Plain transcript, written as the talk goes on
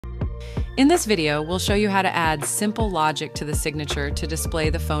In this video, we'll show you how to add simple logic to the signature to display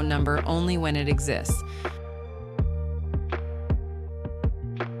the phone number only when it exists.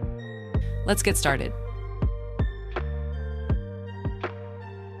 Let's get started.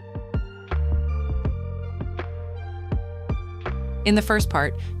 In the first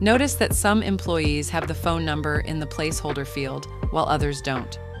part, notice that some employees have the phone number in the placeholder field, while others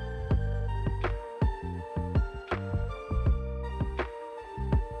don't.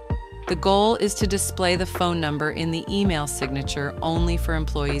 The goal is to display the phone number in the email signature only for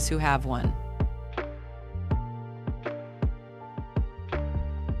employees who have one.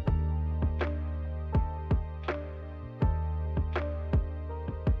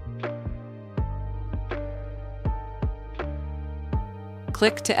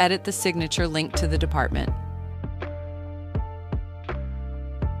 Click to edit the signature linked to the department.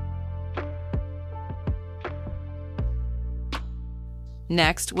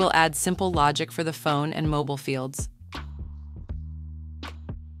 Next, we'll add simple logic for the phone and mobile fields.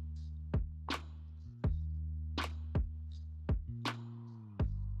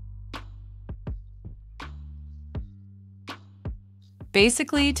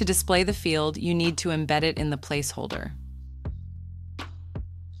 Basically, to display the field, you need to embed it in the placeholder.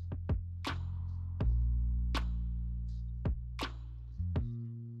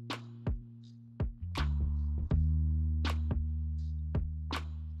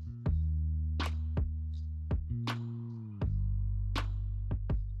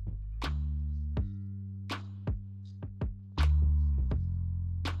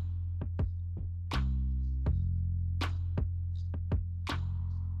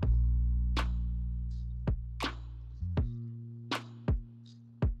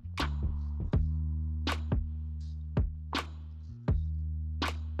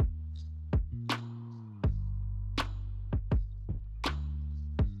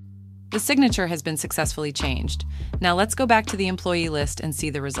 The signature has been successfully changed. Now let's go back to the employee list and see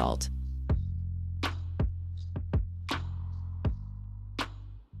the result.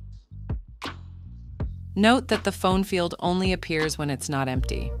 Note that the phone field only appears when it's not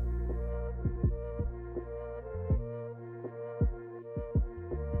empty.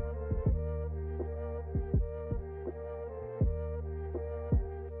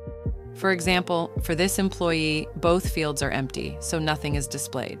 For example, for this employee, both fields are empty, so nothing is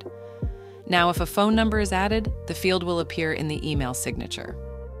displayed. Now, if a phone number is added, the field will appear in the email signature.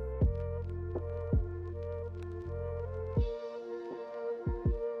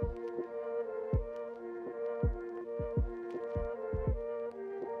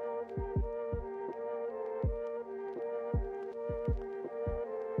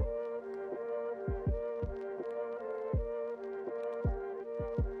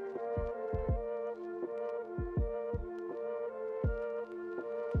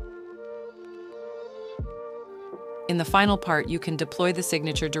 In the final part, you can deploy the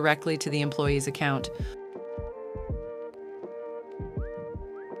signature directly to the employee's account.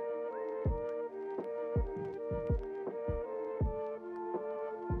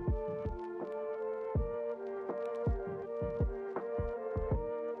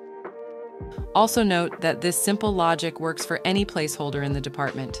 Also note that this simple logic works for any placeholder in the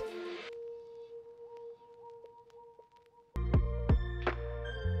department.